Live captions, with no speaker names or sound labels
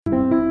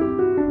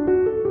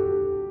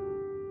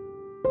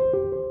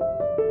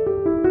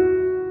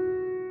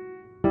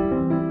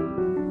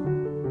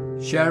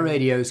Share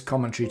Radio's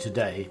commentary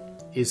today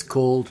is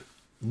called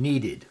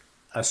Needed,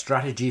 a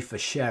Strategy for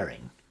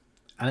Sharing,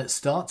 and it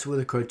starts with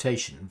a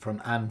quotation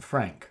from Anne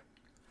Frank,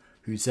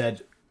 who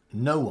said,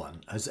 "No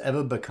one has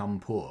ever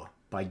become poor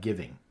by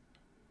giving."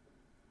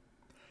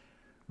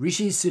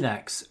 Rishi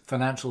Sunak's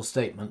financial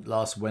statement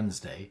last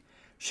Wednesday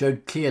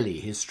showed clearly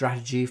his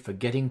strategy for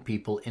getting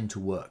people into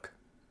work.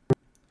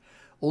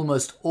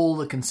 Almost all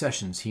the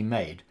concessions he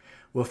made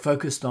were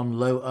focused on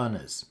low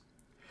earners.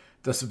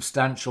 The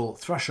substantial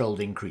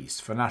threshold increase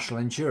for national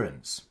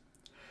insurance,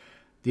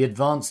 the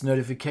advance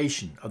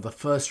notification of the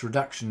first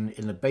reduction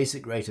in the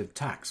basic rate of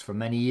tax for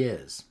many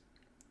years.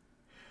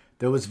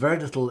 There was very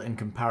little in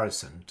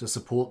comparison to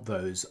support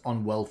those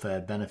on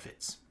welfare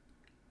benefits.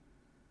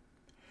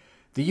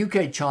 The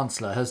UK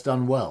Chancellor has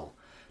done well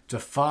to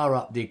fire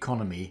up the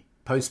economy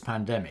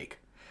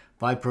post-pandemic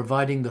by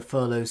providing the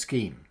furlough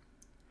scheme,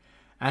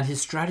 and his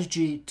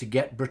strategy to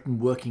get Britain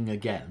working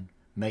again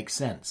makes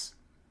sense.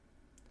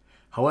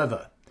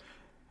 However,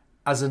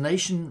 as a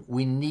nation,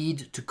 we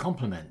need to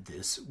complement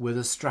this with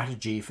a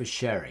strategy for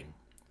sharing,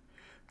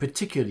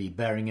 particularly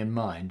bearing in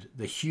mind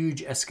the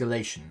huge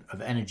escalation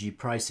of energy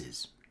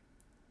prices.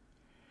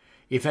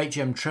 If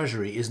HM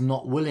Treasury is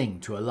not willing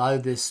to allow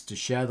this to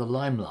share the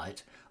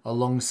limelight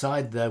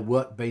alongside their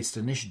work-based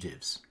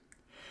initiatives,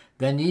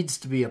 there needs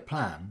to be a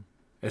plan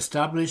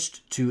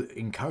established to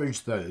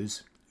encourage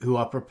those who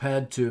are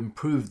prepared to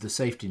improve the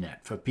safety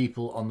net for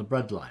people on the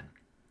breadline,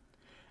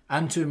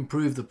 and to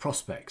improve the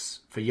prospects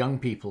for young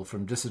people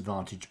from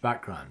disadvantaged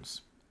backgrounds.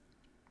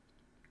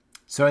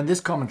 So in this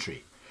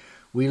commentary,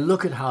 we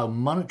look at how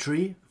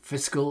monetary,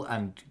 fiscal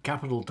and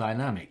capital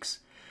dynamics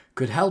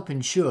could help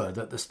ensure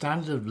that the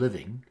standard of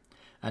living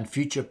and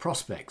future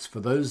prospects for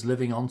those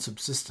living on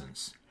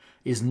subsistence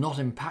is not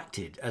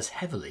impacted as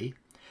heavily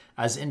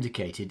as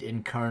indicated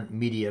in current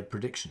media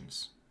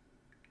predictions.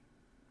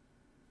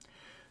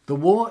 The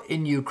war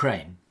in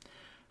Ukraine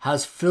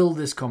has filled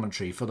this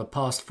commentary for the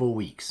past 4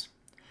 weeks,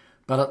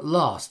 but at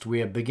last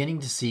we are beginning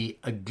to see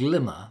a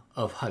glimmer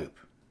of hope.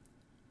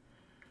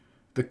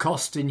 The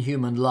cost in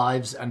human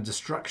lives and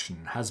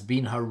destruction has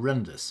been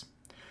horrendous,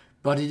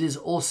 but it is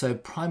also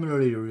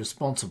primarily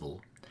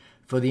responsible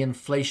for the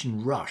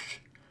inflation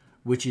rush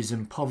which is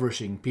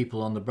impoverishing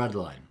people on the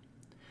breadline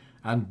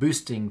and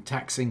boosting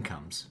tax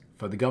incomes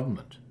for the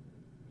government.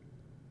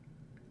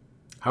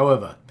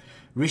 However,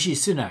 Rishi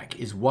Sunak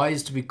is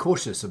wise to be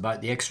cautious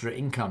about the extra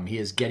income he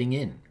is getting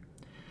in.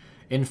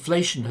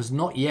 Inflation has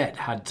not yet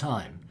had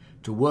time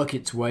to work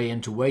its way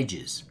into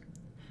wages,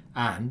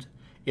 and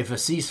if a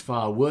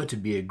ceasefire were to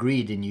be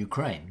agreed in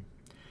Ukraine,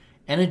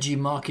 energy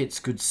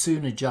markets could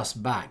soon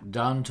adjust back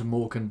down to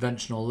more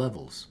conventional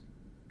levels.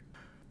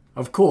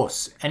 Of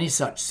course, any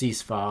such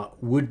ceasefire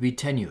would be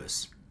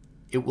tenuous.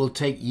 It will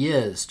take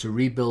years to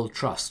rebuild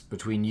trust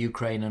between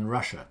Ukraine and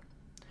Russia,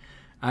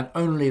 and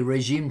only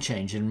regime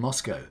change in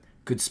Moscow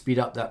could speed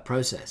up that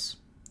process.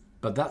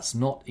 But that's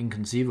not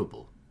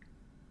inconceivable.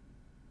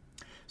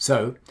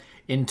 So,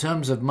 in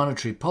terms of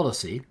monetary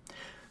policy,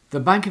 the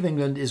Bank of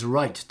England is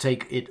right to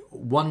take it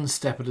one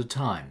step at a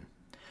time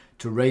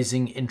to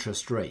raising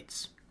interest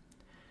rates.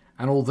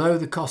 And although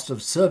the cost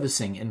of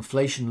servicing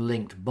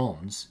inflation-linked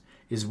bonds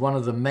is one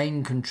of the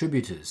main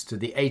contributors to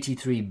the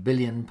 £83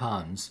 billion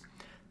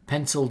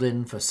penciled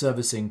in for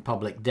servicing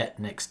public debt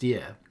next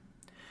year,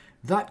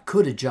 that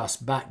could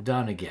adjust back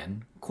down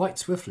again quite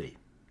swiftly.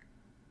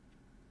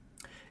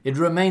 It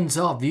remains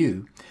our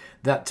view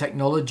that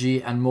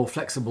technology and more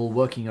flexible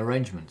working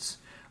arrangements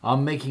are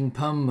making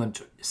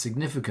permanent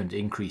significant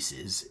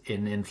increases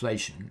in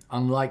inflation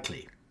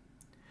unlikely.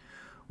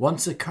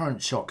 Once the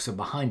current shocks are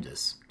behind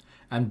us,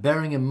 and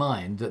bearing in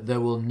mind that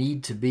there will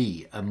need to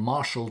be a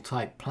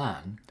Marshall-type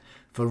plan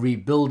for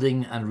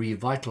rebuilding and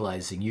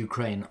revitalizing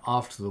Ukraine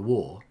after the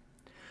war,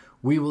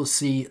 we will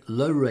see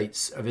low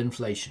rates of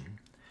inflation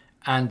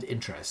and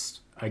interest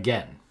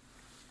again.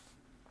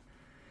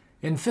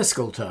 In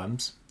fiscal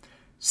terms,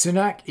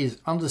 Sunak is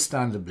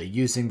understandably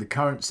using the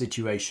current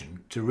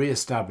situation to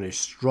re-establish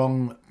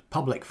strong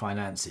public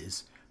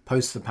finances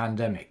post the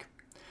pandemic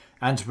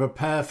and to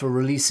prepare for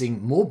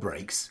releasing more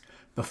brakes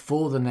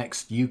before the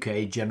next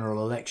UK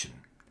general election,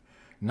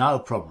 now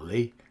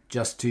probably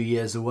just 2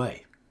 years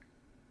away.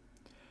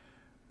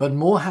 But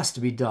more has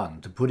to be done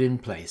to put in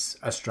place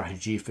a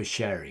strategy for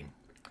sharing,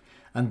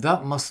 and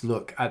that must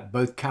look at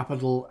both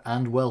capital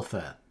and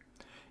welfare,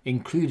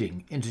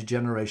 including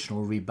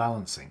intergenerational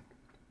rebalancing.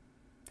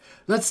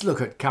 Let's look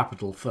at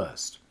capital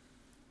first.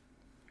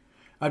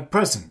 At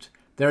present,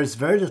 there is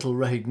very little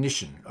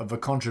recognition of the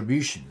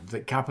contribution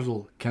that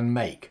capital can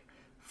make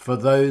for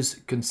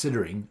those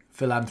considering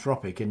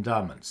philanthropic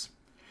endowments.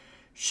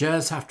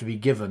 Shares have to be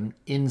given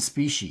in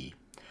specie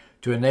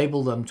to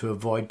enable them to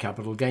avoid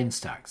capital gains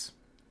tax.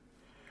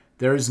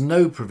 There is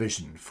no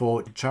provision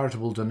for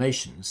charitable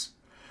donations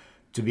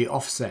to be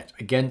offset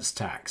against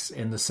tax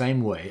in the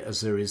same way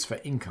as there is for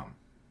income.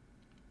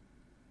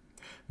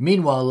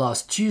 Meanwhile,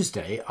 last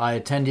Tuesday, I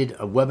attended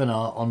a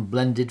webinar on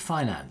blended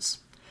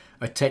finance,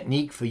 a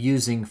technique for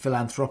using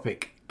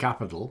philanthropic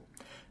capital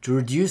to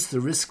reduce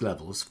the risk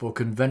levels for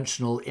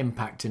conventional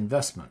impact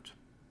investment.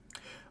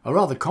 A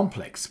rather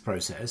complex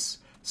process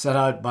set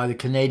out by the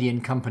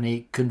Canadian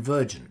company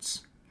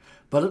Convergence,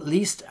 but at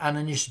least an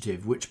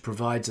initiative which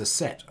provides a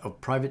set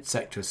of private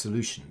sector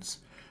solutions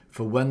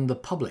for when the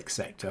public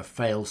sector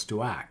fails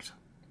to act.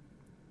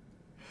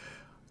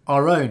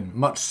 Our own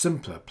much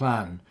simpler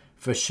plan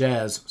for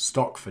shares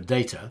stock for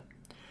data,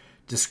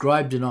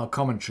 described in our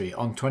commentary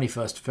on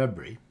 21st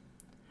February,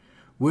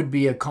 would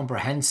be a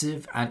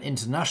comprehensive and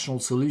international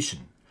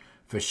solution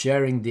for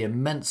sharing the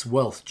immense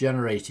wealth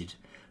generated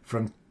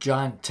from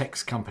giant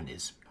tech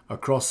companies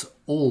across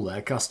all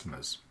their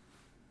customers.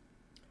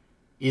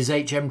 Is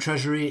HM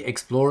Treasury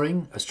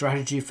exploring a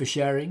strategy for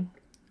sharing?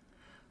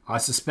 I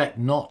suspect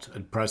not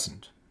at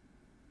present.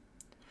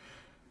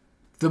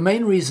 The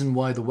main reason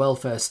why the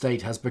welfare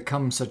state has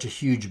become such a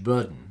huge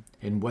burden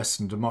in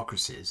Western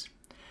democracies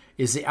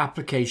is the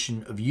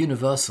application of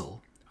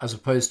universal as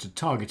opposed to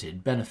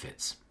targeted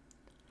benefits.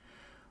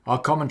 Our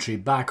commentary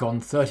back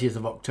on 30th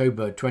of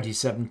October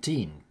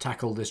 2017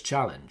 tackled this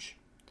challenge,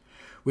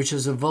 which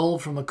has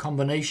evolved from a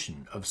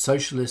combination of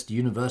socialist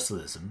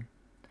universalism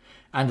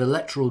and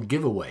electoral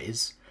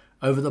giveaways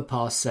over the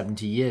past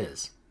 70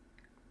 years.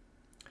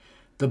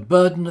 The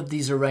burden of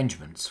these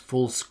arrangements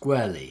falls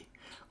squarely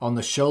on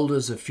the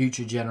shoulders of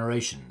future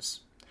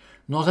generations,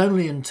 not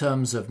only in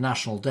terms of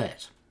national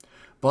debt,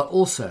 but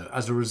also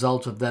as a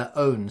result of their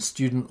own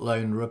student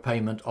loan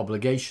repayment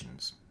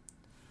obligations,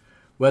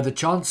 where the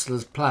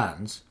Chancellor's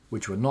plans,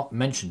 which were not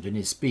mentioned in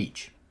his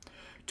speech,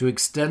 to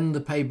extend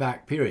the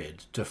payback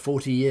period to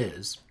 40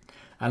 years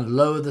and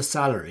lower the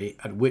salary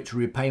at which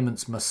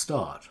repayments must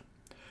start,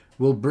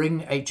 will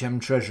bring HM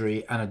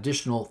Treasury an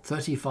additional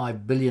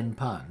 £35 billion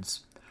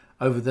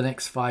over the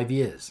next 5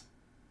 years.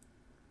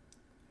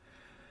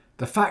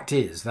 The fact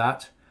is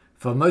that,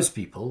 for most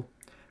people,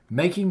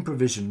 making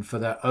provision for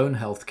their own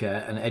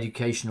healthcare and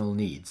educational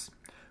needs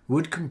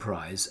would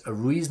comprise a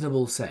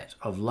reasonable set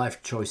of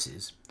life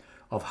choices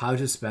of how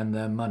to spend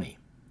their money,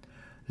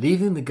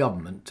 leaving the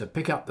government to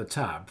pick up the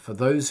tab for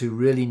those who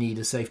really need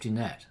a safety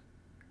net.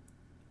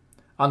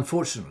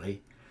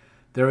 Unfortunately,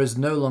 there is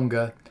no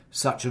longer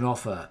such an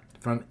offer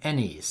from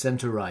any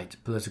centre-right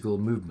political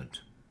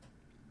movement.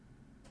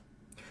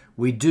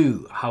 We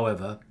do,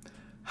 however,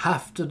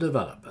 have to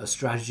develop a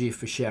strategy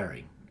for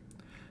sharing,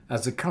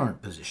 as the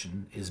current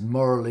position is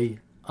morally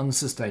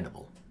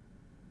unsustainable.